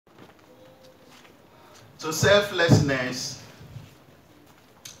So selflessness,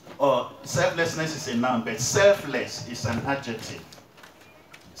 or selflessness is a noun, but selfless is an adjective.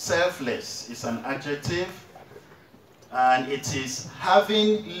 Selfless is an adjective, and it is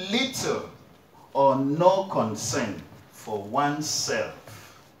having little or no concern for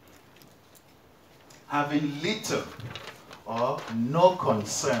oneself. Having little or no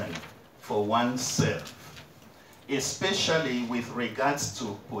concern for oneself, especially with regards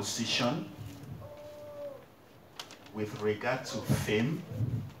to position, with regard to fame,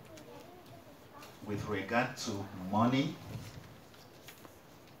 with regard to money,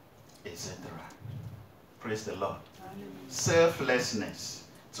 etc. Praise the Lord. Selflessness,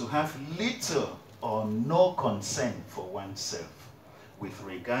 to have little or no concern for oneself with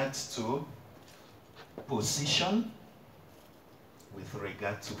regards to position, with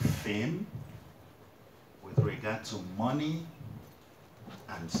regard to fame, with regard to money,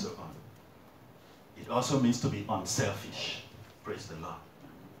 and so on. It also means to be unselfish. Praise the Lord.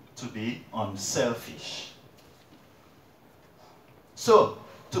 To be unselfish. So,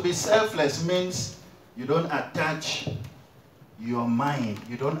 to be selfless means you don't attach your mind,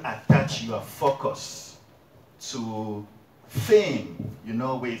 you don't attach your focus to fame, you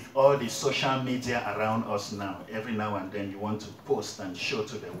know, with all the social media around us now. Every now and then you want to post and show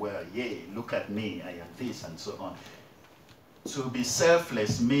to the world, yay, look at me, I am this, and so on. To be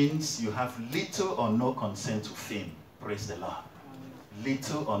selfless means you have little or no concern to fame. Praise the Lord.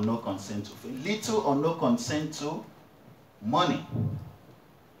 Little or no concern to fame. Little or no concern to money.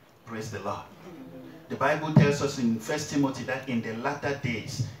 Praise the Lord. The Bible tells us in 1 Timothy that in the latter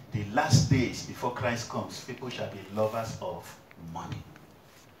days, the last days before Christ comes, people shall be lovers of money.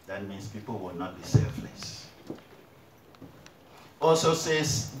 That means people will not be selfless. Also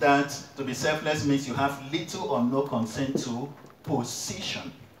says that to be selfless means you have little or no concern to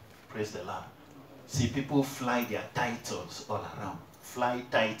position. Praise the Lord. See, people fly their titles all around. Fly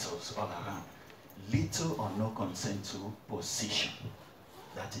titles all around. Little or no concern to position.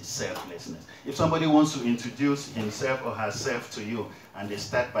 That is selflessness. If somebody wants to introduce himself or herself to you, and they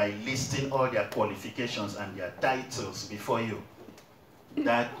start by listing all their qualifications and their titles before you,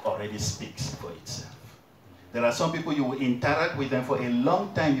 that already speaks for itself. There are some people you will interact with them for a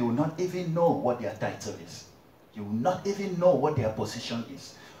long time, you will not even know what their title is. You will not even know what their position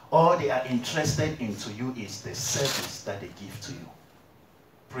is. All they are interested into you is the service that they give to you.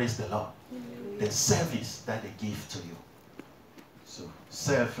 Praise the Lord. The service that they give to you. So,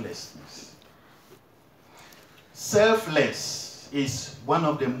 selflessness. Selfless is one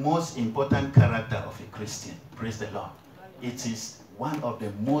of the most important character of a Christian. Praise the Lord. It is one of the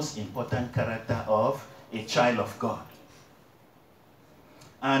most important character of a child of God.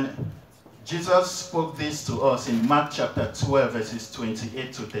 And Jesus spoke this to us in Mark chapter 12, verses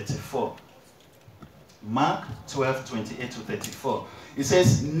 28 to 34. Mark 12, 28 to 34. It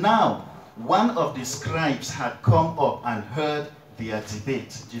says, now one of the scribes had come up and heard their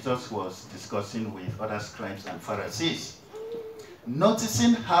debate. Jesus was discussing with other scribes and Pharisees.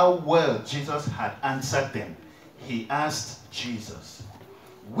 Noticing how well Jesus had answered them, he asked Jesus,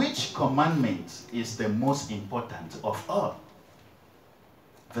 which commandment is the most important of all?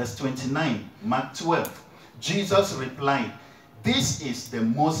 Verse 29, Mark 12. Jesus replied, this is the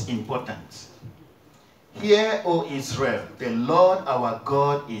most important. Hear, O Israel, the Lord our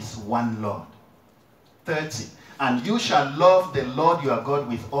God is one Lord. 30. And you shall love the Lord your God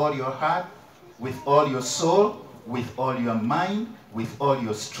with all your heart, with all your soul, with all your mind, with all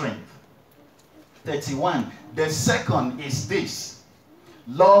your strength. 31. The second is this,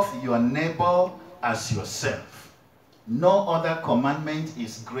 love your neighbor as yourself. No other commandment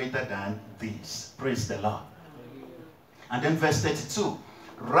is greater than this. Praise the Lord. And then verse 32.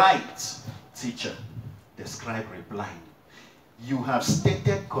 Right, teacher, the scribe replied. You have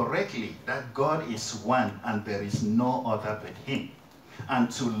stated correctly that God is one and there is no other but him.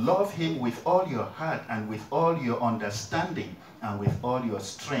 And to love him with all your heart and with all your understanding and with all your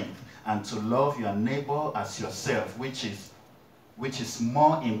strength. And to love your neighbor as yourself, which is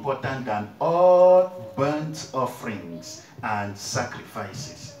more important than all burnt offerings and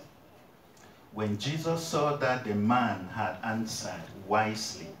sacrifices. When Jesus saw that the man had answered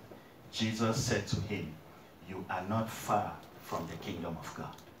wisely, Jesus said to him, you are not far from the kingdom of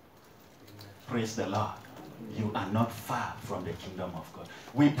God. Praise the Lord. You are not far from the kingdom of God.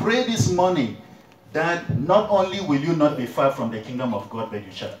 We pray this morning that not only will you not be far from the kingdom of God, but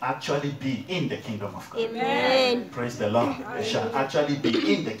you shall actually be in the kingdom of God. Amen. Praise the Lord. You shall actually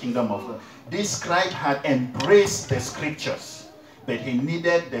be in the kingdom of God. This scribe had embraced the scriptures, but he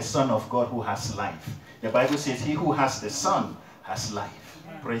needed the Son of God who has life. The Bible says he who has the Son has life.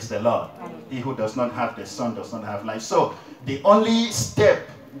 Praise the Lord. He who does not have the Son does not have life. So the only step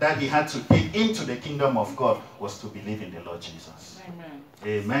that he had to take into the kingdom of God was to believe in the Lord Jesus. Amen.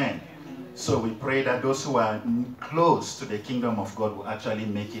 Amen. So we pray that those who are close to the kingdom of God will actually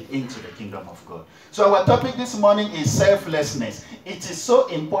make it into the kingdom of God. So our topic this morning is selflessness. It is so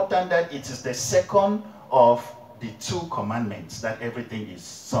important that it is the second of the 2 commandments that everything is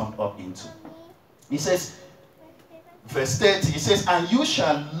summed up into. He says, verse 30, he says, and you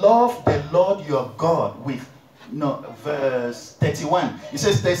shall love the Lord your God with, verse 31. He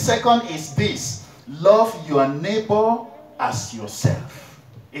says, the second is this, love your neighbor as yourself.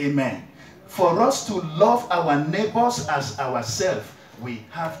 Amen. For us to love our neighbors as ourselves, we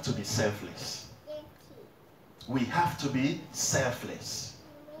have to be selfless. We have to be selfless.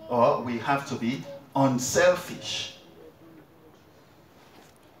 Or we have to be unselfish.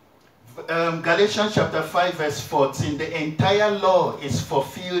 Galatians chapter 5 verse 14, the entire law is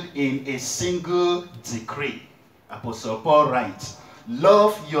fulfilled in a single decree. Apostle Paul writes,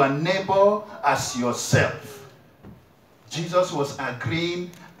 love your neighbor as yourself. Jesus was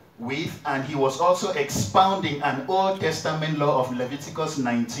agreeing with, and he was also expounding an Old Testament law of Leviticus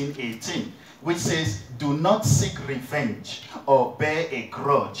 19:18, which says, do not seek revenge or bear a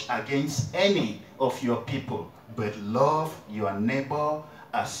grudge against any of your people, but love your neighbor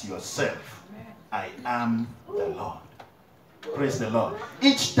as yourself. I am the Lord. Praise the Lord.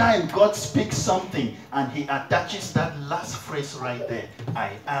 Each time God speaks something and he attaches that last phrase right there,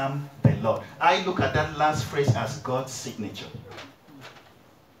 I am the Lord. I look at that last phrase as God's signature.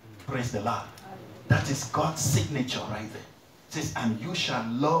 Praise the Lord. That is God's signature right there. It says, and you shall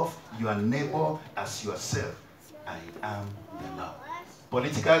love your neighbor as yourself. I am the Lord.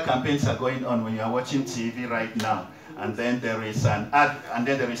 Political campaigns are going on when you are watching TV right now. And then there is an ad, and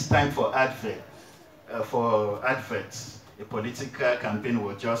then there is time for adverts. A political campaign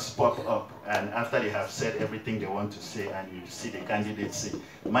will just pop up, and after they have said everything they want to say, and you see the candidate say,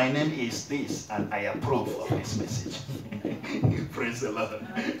 my name is this, and I approve of this message. Praise the Lord.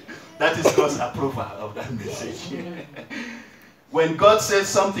 That is God's approval of that message. When God says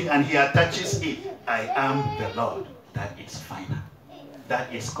something and he attaches it, I am the Lord, that is final.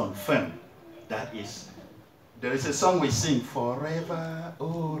 That is confirmed. That is. There is a song we sing, forever,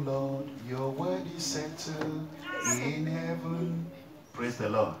 oh Lord, your word is settled in heaven. Praise the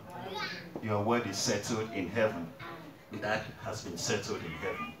Lord. Your word is settled in heaven. That has been settled in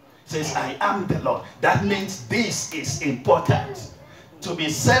heaven. It says, I am the Lord. That means this is important. To be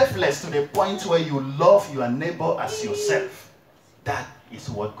selfless to the point where you love your neighbor as yourself. That is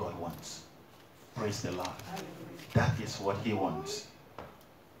what God wants. Praise the Lord. That is what he wants.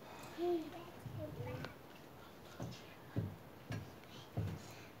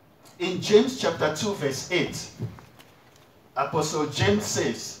 In James chapter 2 verse 8, Apostle James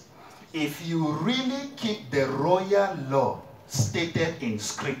says, if you really keep the royal law stated in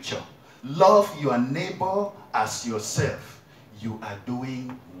scripture, love your neighbor as yourself, you are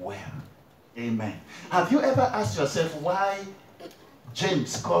doing well. Amen. Have you ever asked yourself why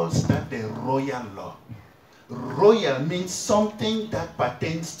James calls that the royal law? Royal means something that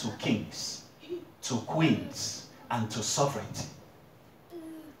pertains to kings, to queens, and to sovereignty.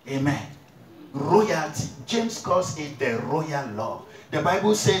 Amen. Royalty. James calls it the royal law. The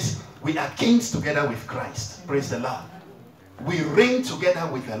Bible says we are kings together with Christ. Praise the Lord. We reign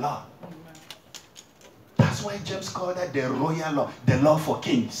together with the Lord. That's why James called that the royal law, the law for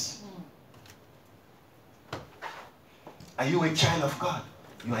kings. Are you a child of God?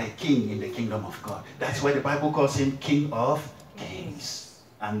 You are a king in the kingdom of God. That's why the Bible calls him King of Kings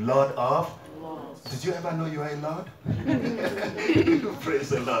and Lord of Lords. Did you ever know you are a Lord? Praise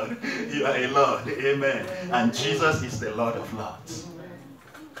the Lord. You are a Lord. Amen. And Jesus is the Lord of Lords.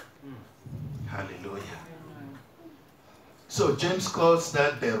 Hallelujah. So James calls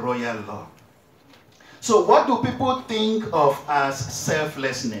that the royal law. So what do people think of as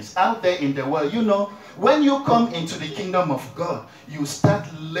selflessness out there in the world? You know, when you come into the kingdom of God, you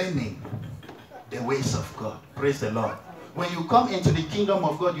start learning the ways of God. Praise the Lord. When you come into the kingdom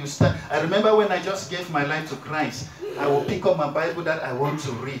of God, you start. I remember when I just gave my life to Christ, I will pick up my Bible that I want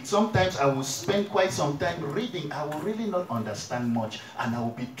to read. Sometimes I will spend quite some time reading. I will really not understand much, and I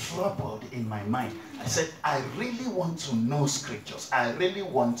will be troubled in my mind. I said, I really want to know scriptures. I really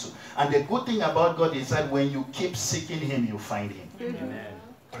want to. And the good thing about God is that when you keep seeking him, you find him. Amen.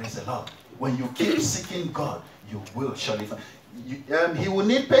 Praise the Lord. When you keep seeking God, you will surely find him. He will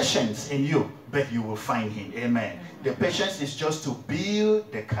need patience in you, but you will find him. Amen. The patience is just to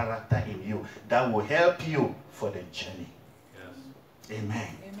build the character in you that will help you for the journey. Yes. Amen.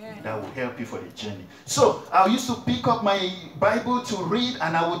 Amen. that will help you for the journey. So I used to pick up my Bible to read,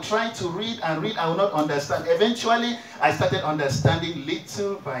 and I would try to read and read. I would not understand. Eventually, I started understanding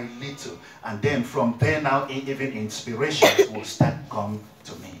little by little. And then from there now, even inspirations will start come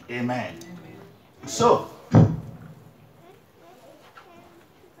to me. Amen. So,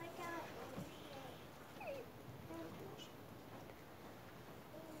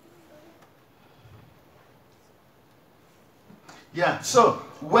 yeah, so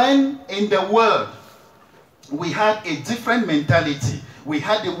when in the world we had a different mentality, we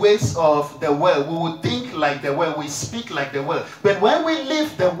had the ways of the world, we would think like the world, we speak like the world. But when we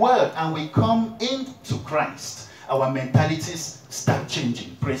leave the world and we come into Christ, our mentalities start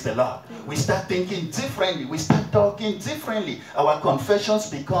changing. Praise the Lord. We start thinking differently. We start talking differently. Our confessions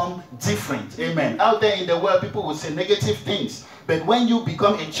become different. Amen. Out there in the world, people will say negative things. But when you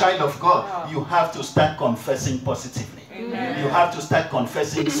become a child of God, you have to start confessing positively. Amen. You have to start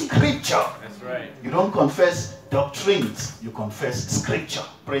confessing scripture. That's right. You don't confess doctrines. You confess scripture.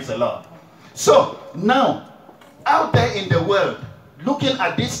 Praise the Lord. So, now, out there in the world, looking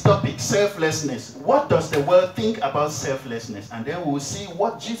at this topic, selflessness, what does the world think about selflessness? And then we'll see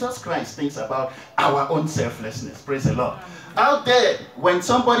what Jesus Christ thinks about our own selflessness. Praise the Lord. Out there, when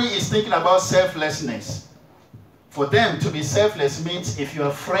somebody is thinking about selflessness, for them to be selfless means if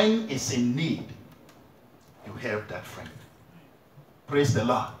your friend is in need, you help that friend. Praise the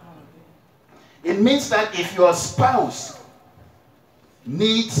Lord. It means that if your spouse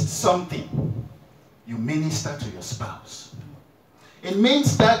needs something, you minister to your spouse. It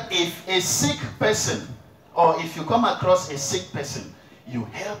means that if a sick person, or if you come across a sick person, you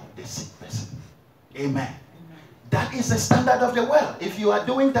help the sick person. Amen. That is the standard of the world. If you are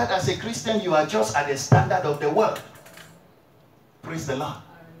doing that as a Christian, you are just at the standard of the world. Praise the Lord.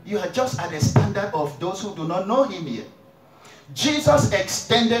 You are just at the standard of those who do not know him yet. Jesus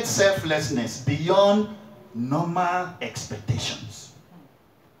extended selflessness beyond normal expectations.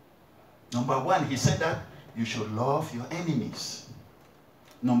 Number one, he said that you should love your enemies.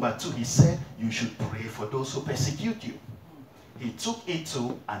 Number two, he said you should pray for those who persecute you. He took it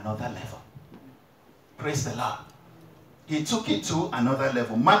to another level. Praise the Lord. He took it to another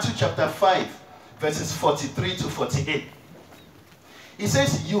level. Matthew chapter 5, verses 43 to 48. He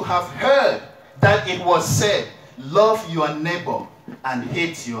says, you have heard that it was said, love your neighbor and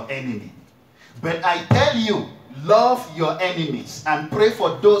hate your enemy. But I tell you, love your enemies and pray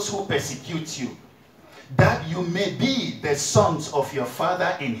for those who persecute you, that you may be the sons of your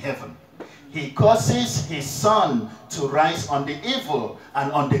Father in heaven. He causes his sun to rise on the evil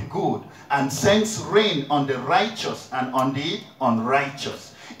and on the good, and sends rain on the righteous and on the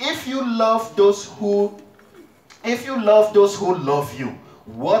unrighteous. If you love those who love you,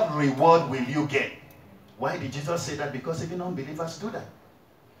 what reward will you get? Why did Jesus say that? Because even unbelievers do that.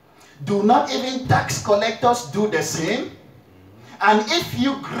 Do not even tax collectors do the same? And if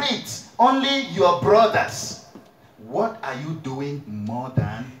you greet only your brothers, what are you doing more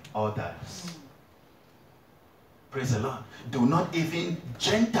than others? Praise the Lord. Do not even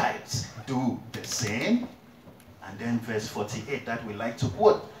Gentiles do the same? And then verse 48 that we like to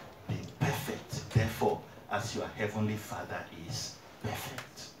quote. Be perfect, therefore, as your heavenly Father is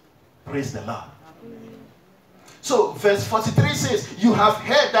perfect. Praise the Lord. So verse 43 says, you have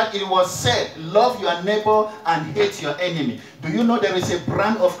heard that it was said, love your neighbor and hate your enemy. Do you know there is a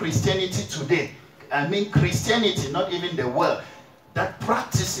brand of Christianity today? I mean Christianity, not even the world, that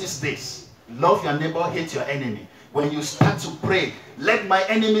practices this. Love your neighbor, hate your enemy. When you start to pray, let my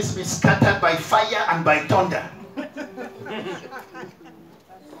enemies be scattered by fire and by thunder.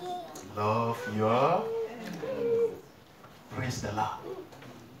 Love your enemies. Praise the Lord.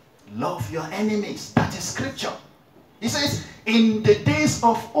 Love your enemies. That is scripture. He says, in the days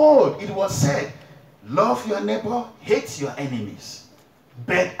of old, it was said, love your neighbor, hate your enemies.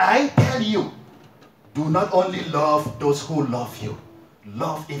 But I tell you, do not only love those who love you,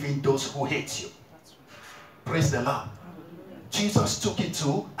 love even those who hate you. Praise the Lord. Jesus took it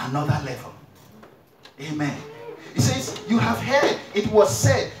to another level. Amen. He says, you have heard it was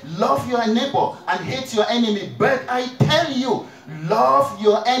said, love your neighbor and hate your enemy. But I tell you, love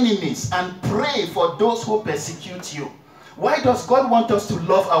your enemies and pray for those who persecute you. Why does God want us to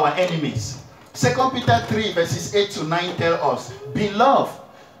love our enemies? 2 Peter 3 verses 8 to 9 tell us, beloved,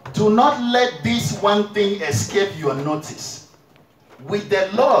 do not let this one thing escape your notice. With the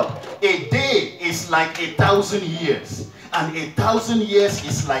Lord, a day is like 1,000 years, and 1,000 years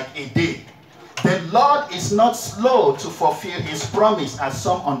is like a day. The Lord is not slow to fulfill his promise, as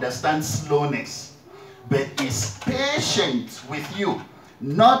some understand slowness, but is patient with you,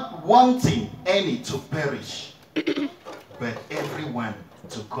 not wanting any to perish, but everyone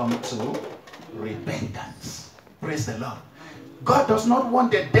to come to repentance. Praise the Lord. God does not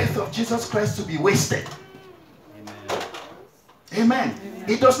want the death of Jesus Christ to be wasted. Amen.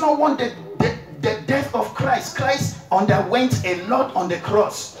 He does not want the death of Christ. Christ underwent a lot on the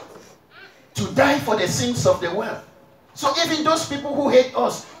cross to die for the sins of the world. So even those people who hate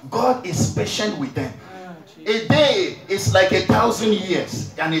us, God is patient with them. A day is like 1,000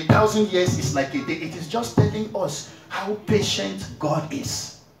 years, and 1,000 years is like a day. It is just telling us how patient God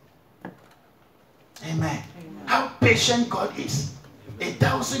is. Amen. How patient God is.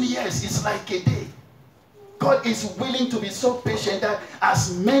 1,000 years is like a day. God is willing to be so patient that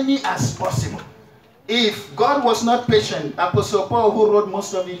as many as possible. If God was not patient, Apostle Paul, who wrote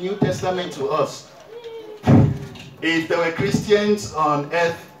most of the New Testament to us, if there were Christians on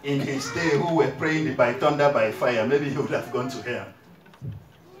earth in his day who were praying by thunder, by fire, maybe he would have gone to hell.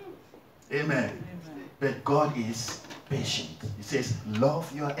 Amen. But God is patient. He says,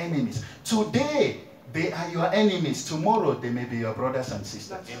 love your enemies. Today, they are your enemies. Tomorrow, they may be your brothers and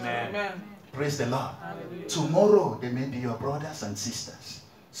sisters. Amen. Praise the Lord. Tomorrow, they may be your brothers and sisters.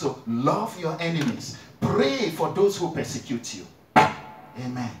 So, love your enemies. Pray for those who persecute you.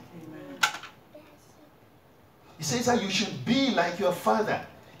 Amen. He says that you should be like your Father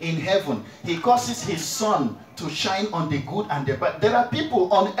in heaven. He causes his sun to shine on the good and the bad. There are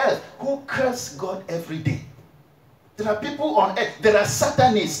people on earth who curse God every day. There are people on earth. There are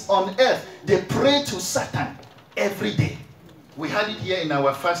Satanists on earth. They pray to Satan every day. We had it here in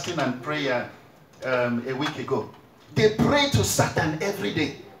our fasting and prayer a week ago. They pray to Satan every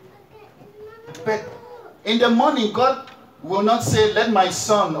day. But in the morning, God will not say, let my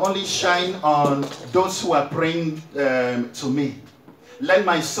sun only shine on those who are praying to me. Let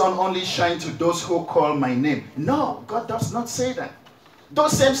my sun only shine to those who call my name. No, God does not say that.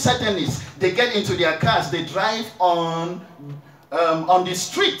 Those same Satanists, they get into their cars, they drive on the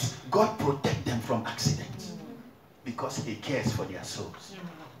street. God protect them from accidents because he cares for their souls.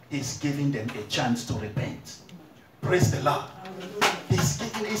 He's giving them a chance to repent. Praise the Lord. He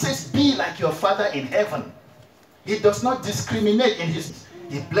says, be like your Father in heaven. He does not discriminate in his.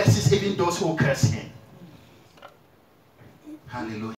 He blesses even those who curse him. Hallelujah.